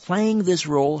had been playing this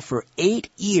role for 8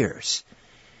 years,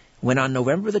 when on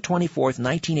November the 24th,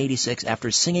 1986,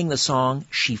 after singing the song,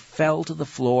 she fell to the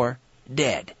floor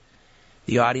dead.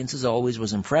 The audience, as always,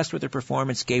 was impressed with her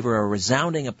performance, gave her a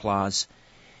resounding applause,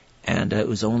 and it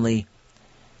was only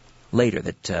later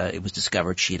that it was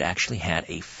discovered she had actually had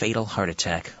a fatal heart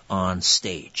attack on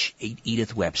stage.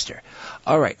 Edith Webster.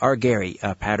 All right, our Gary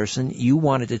Patterson, you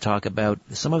wanted to talk about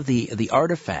some of the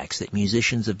artifacts that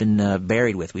musicians have been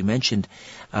buried with. We mentioned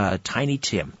Tiny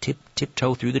Tim,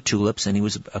 Tiptoe Through the Tulips, and he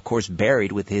was, of course,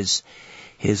 buried with his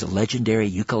legendary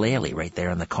ukulele right there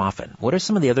in the coffin. What are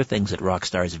some of the other things that rock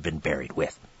stars have been buried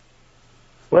with?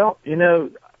 Well,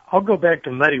 I'll go back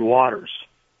to Muddy Waters.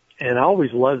 And I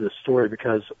always love this story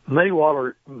because Muddy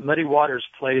Waters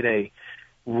played a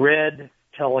red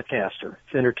Telecaster,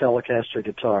 Fender Telecaster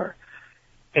guitar.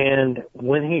 And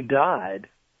when he died,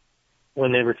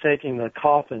 when they were taking the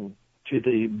coffin to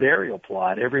the burial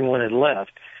plot, everyone had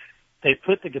left, they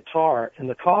put the guitar in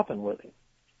the coffin with him.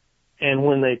 And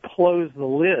when they closed the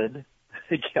lid,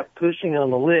 they kept pushing on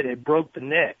the lid, it broke the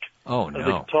neck of the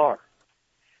guitar.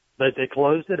 But they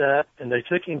closed it up, and they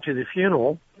took him to the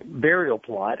funeral burial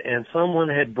plot, and someone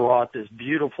had brought this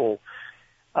beautiful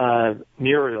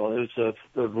mural. It was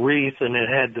a wreath, and it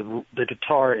had the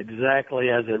guitar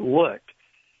exactly as it looked.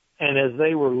 And as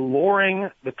they were lowering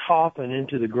the coffin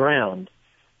into the ground,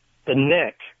 the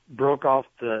neck broke off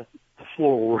the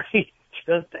floor wreath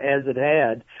just as it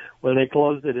had when they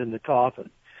closed it in the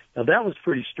coffin. Now, that was a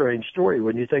pretty strange story,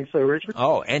 wouldn't you think so, Richard?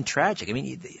 Oh, and tragic. I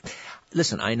mean,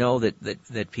 listen, I know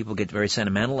that people get very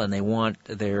sentimental and they want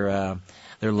their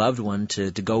loved one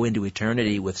to go into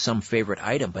eternity with some favorite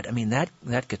item, but I mean,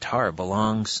 that guitar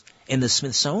belongs in the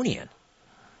Smithsonian.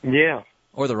 Yeah.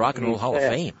 Or the Rock and Roll Hall of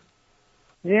Fame.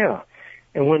 Yeah.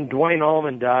 And when Duane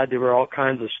Allman died, there were all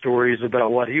kinds of stories about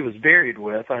what he was buried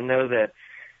with. I know that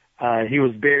he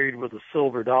was buried with a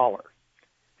silver dollar.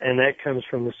 And that comes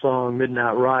from the song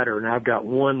Midnight Rider, and I've got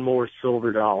one more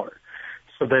silver dollar.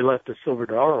 So they left a silver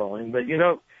dollar on him. But,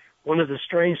 one of the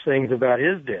strange things about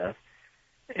his death,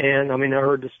 and, I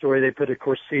heard the story, they put a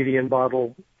Corsidian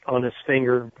bottle on his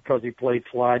finger because he played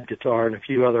slide guitar and a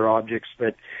few other objects.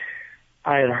 But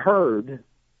I had heard,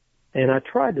 and I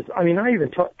tried to, I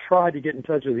even tried to get in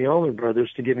touch with the Allman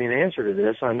Brothers to give me an answer to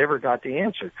this. I never got the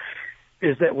answer,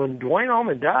 is that when Duane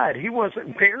Allman died, he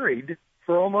wasn't buried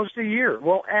for almost a year.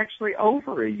 Well, actually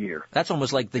over a year. That's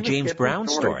almost like the James Brown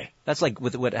story. That's like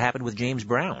with what happened with James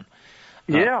Brown.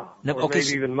 Or maybe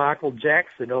even Michael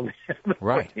Jackson on the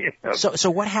right.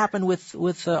 So what happened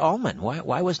with Allman?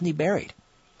 Why wasn't he buried?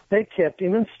 They kept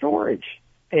him in storage.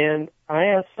 And I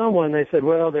asked someone, they said,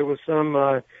 well, there was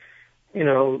some,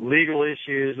 legal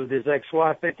issues with his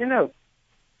ex-wife. But,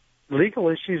 legal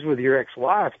issues with your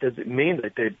ex-wife doesn't mean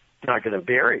that they're not going to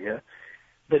bury you.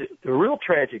 But the real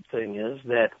tragic thing is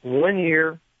that 1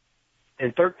 year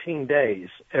and 13 days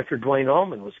after Duane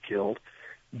Allman was killed,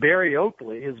 Barry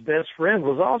Oakley, his best friend,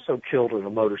 was also killed in a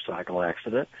motorcycle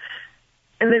accident,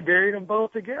 and they buried them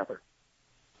both together.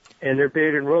 And they're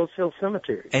buried in Rose Hill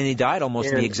Cemetery. And they died almost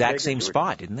in the exact same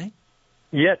spot, didn't they?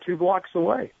 Yeah, 2 blocks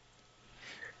away.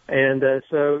 And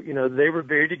so, they were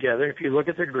buried together. If you look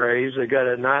at their graves, they got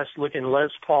a nice-looking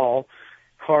Les Paul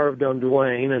carved on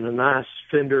Duane and a nice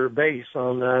Fender bass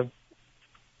on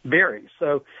Barry.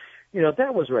 So,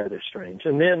 that was rather strange.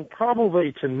 And then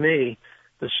probably to me,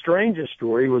 the strangest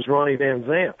story was Ronnie Van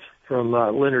Zant from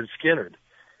Leonard Skinner.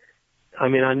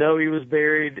 I know he was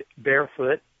buried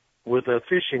barefoot with a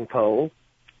fishing pole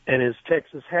and his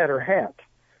Texas Hatter hat.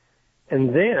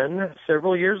 And then,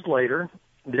 several years later,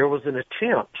 there was an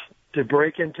attempt to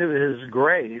break into his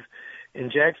grave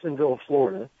in Jacksonville,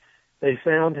 Florida. They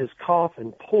found his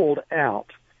coffin pulled out,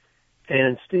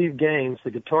 and Steve Gaines,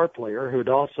 the guitar player, who had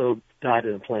also died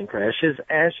in a plane crash, his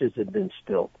ashes had been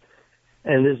spilled.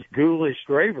 And this ghoulish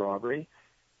grave robbery,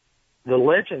 the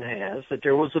legend has that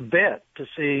there was a bet to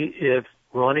see if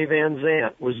Ronnie Van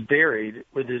Zant was buried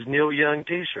with his Neil Young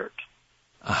T-shirt.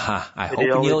 I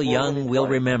hope Neil Young will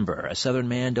remember. A Southern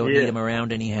man, don't need him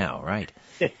around anyhow, right?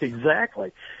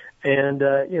 Exactly. And,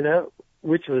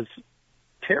 which was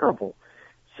terrible.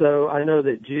 So I know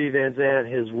that Judy Van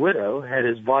Zant, his widow, had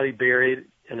his body buried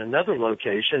in another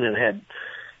location and had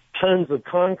tons of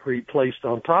concrete placed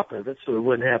on top of it so it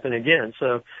wouldn't happen again.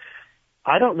 So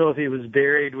I don't know if he was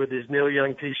buried with his Neil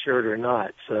Young T-shirt or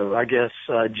not. So I guess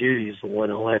Judy's the one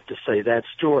who'll have to say that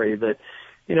story. But,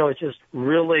 it's just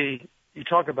really, you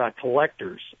talk about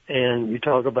collectors and you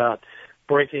talk about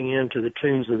breaking into the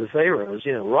tombs of the pharaohs.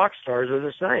 Rock stars are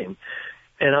the same.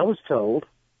 And I was told,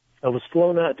 I was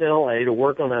flown out to L.A. to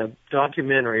work on a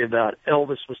documentary about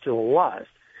Elvis was still alive.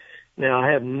 Now,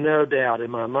 I have no doubt in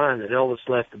my mind that Elvis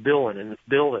left the building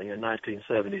in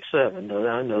 1977.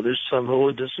 I know there's some who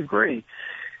would disagree.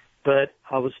 But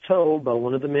I was told by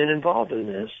one of the men involved in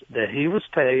this that he was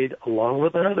paid, along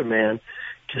with another man,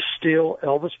 to steal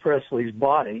Elvis Presley's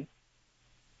body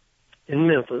in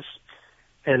Memphis,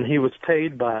 and he was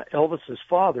paid by Elvis's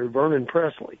father, Vernon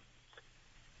Presley,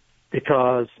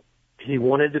 because he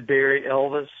wanted to bury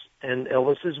Elvis and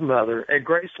Elvis's mother at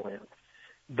Graceland.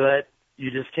 But you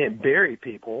just can't bury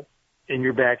people in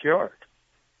your backyard.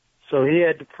 So he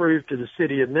had to prove to the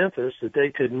city of Memphis that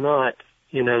they could not,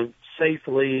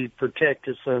 safely protect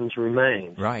his son's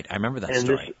remains. Right. I remember that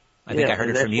story. I think I heard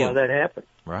it from you. That's why that happened.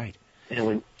 Right.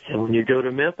 And when you go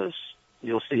to Memphis,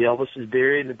 you'll see Elvis is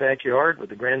buried in the backyard with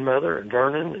the grandmother and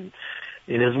Vernon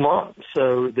and his mom.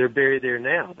 So they're buried there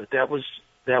now. But that was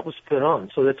put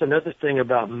on. So that's another thing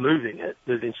about moving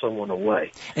someone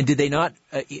away. And did they not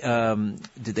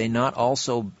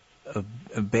also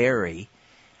bury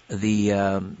the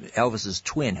Elvis's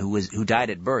twin who died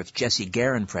at birth, Jesse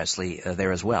Garin Presley,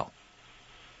 there as well?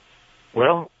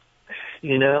 Well,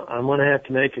 I'm going to have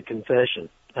to make a confession.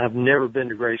 I've never been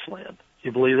to Graceland.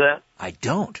 You believe that? I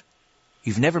don't.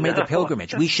 You've never made the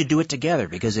pilgrimage. We should do it together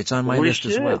because it's on my list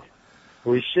as well.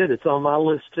 We should. It's on my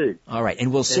list too. All right,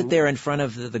 and we'll sit there in front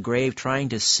of the grave trying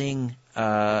to sing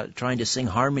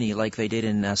harmony like they did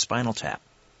in Spinal Tap.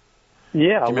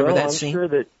 Yeah, do you remember that I'm scene? Sure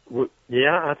that.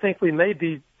 I think we may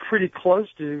be pretty close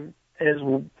to as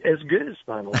good as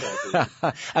Spinal Tap.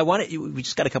 We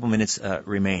just got a couple minutes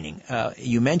remaining.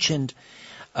 You mentioned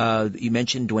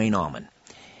Duane Allman,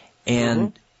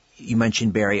 and you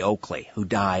mentioned Barry Oakley, who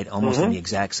died almost in the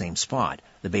exact same spot,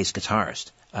 the bass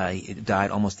guitarist. He died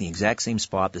almost in the exact same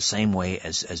spot, the same way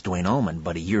as Duane Allman,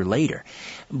 but a year later.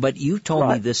 But you told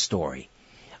me this story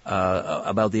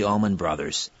about the Allman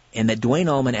Brothers, and that Duane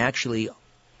Allman actually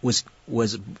was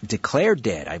declared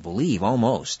dead, I believe,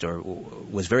 almost, or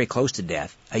was very close to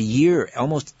death, a year,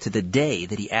 almost to the day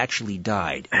that he actually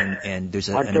died. And there's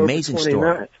an amazing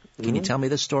story. Can you tell me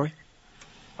this story?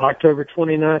 October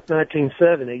 29th,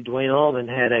 1970, Duane Allman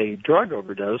had a drug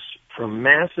overdose from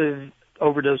massive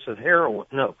overdose of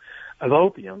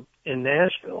opium in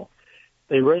Nashville.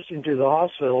 They rushed him to the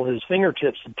hospital. His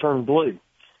fingertips had turned blue.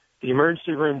 The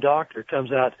emergency room doctor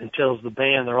comes out and tells the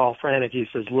band, they're all frantic. He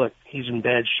says, look, he's in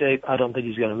bad shape. I don't think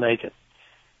he's going to make it.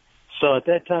 So at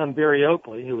that time, Barry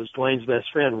Oakley, who was Duane's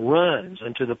best friend, runs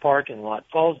into the parking lot,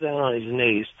 falls down on his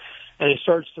knees, and he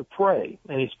starts to pray.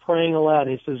 And he's praying aloud.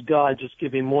 And he says, God, just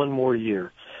give him one more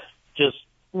year. Just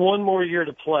one more year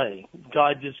to play.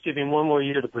 God, just give him one more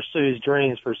year to pursue his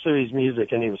dreams, pursue his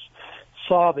music. And he was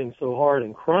sobbing so hard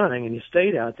and crying, and he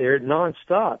stayed out there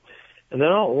nonstop. And then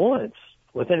all at once,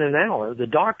 within an hour, the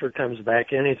doctor comes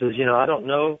back in. He says, I don't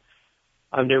know.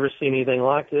 I've never seen anything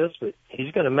like this, but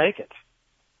he's going to make it.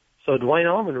 So Duane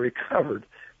Allman recovered,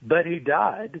 but he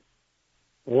died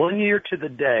 1 year to the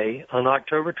day on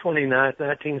October 29th,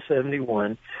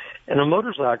 1971, in a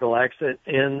motorcycle accident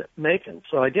in Macon.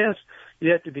 So I guess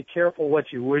you have to be careful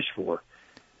what you wish for.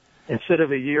 Instead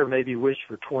of a year, maybe wish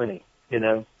for 20.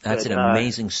 That's an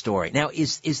amazing story. Now,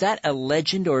 is that a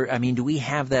legend, or do we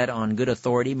have that on good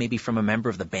authority, maybe from a member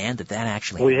of the band that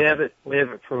actually happened? We have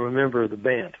it from a member of the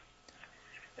band,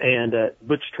 and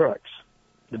Butch Trucks,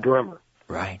 the drummer,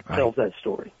 tells that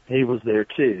story. He was there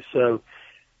too. So,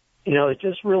 it's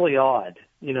just really odd,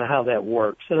 how that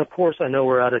works. And of course, I know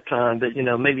we're out of time, but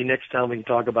maybe next time we can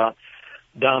talk about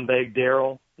Don Beg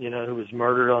Darrell, who was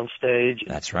murdered on stage.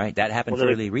 That's right. That happened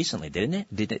fairly recently, didn't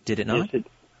it? Did it not?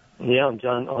 Yeah,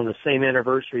 on the same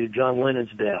anniversary of John Lennon's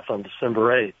death on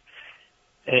December 8th.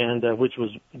 and which was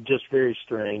just very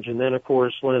strange. And then, of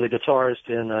course, one of the guitarists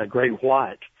in Great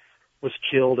White was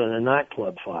killed in a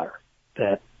nightclub fire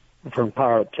from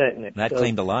pyrotechnics. That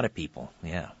claimed a lot of people.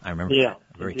 Yeah, I remember. Yeah,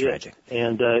 that. Very tragic.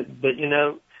 And but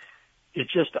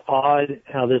it's just odd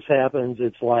how this happens.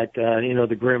 It's like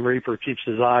the Grim Reaper keeps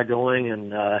his eye going,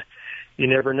 and you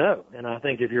never know. And I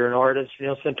think if you're an artist,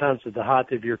 sometimes at the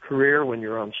height of your career, when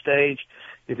you're on stage,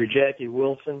 if you're Jackie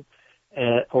Wilson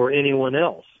or anyone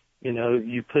else,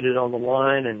 you put it on the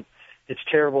line, and it's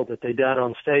terrible that they died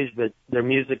on stage, but their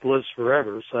music lives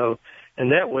forever. So,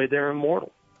 and that way they're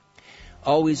immortal.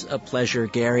 Always a pleasure,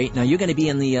 Gary. Now, you're going to be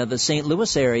in the St.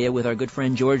 Louis area with our good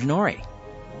friend George Norrie.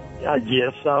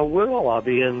 Yes, I will. I'll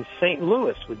be in St.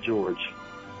 Louis with George.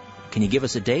 Can you give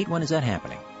us a date? When is that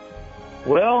happening?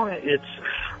 Well,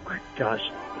 gosh,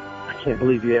 I can't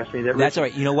believe you asked me that. That's all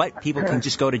right. You know what? People can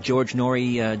just go to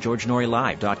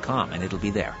GeorgeNorrieLive.com, and it'll be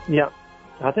there. Yeah.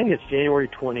 I think it's January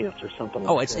 20th or something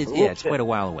like that. It's quite a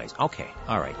while away. Okay.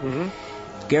 All right.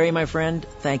 Mm-hmm. Gary, my friend,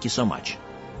 thank you so much.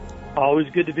 Always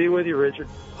good to be with you, Richard.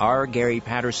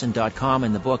 rgarypatterson.com,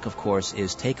 and the book, of course,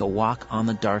 is Take a Walk on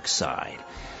the Dark Side.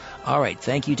 All right,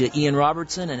 thank you to Ian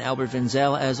Robertson and Albert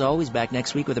Vinzel, as always, back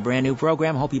next week with a brand new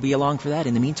program. Hope you'll be along for that.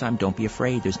 In the meantime, don't be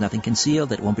afraid. There's nothing concealed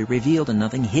that won't be revealed and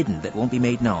nothing hidden that won't be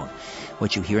made known.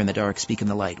 What you hear in the dark, speak in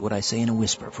the light. What I say in a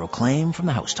whisper, proclaim from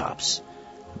the housetops.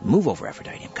 Move over,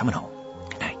 Aphrodite. I'm coming home.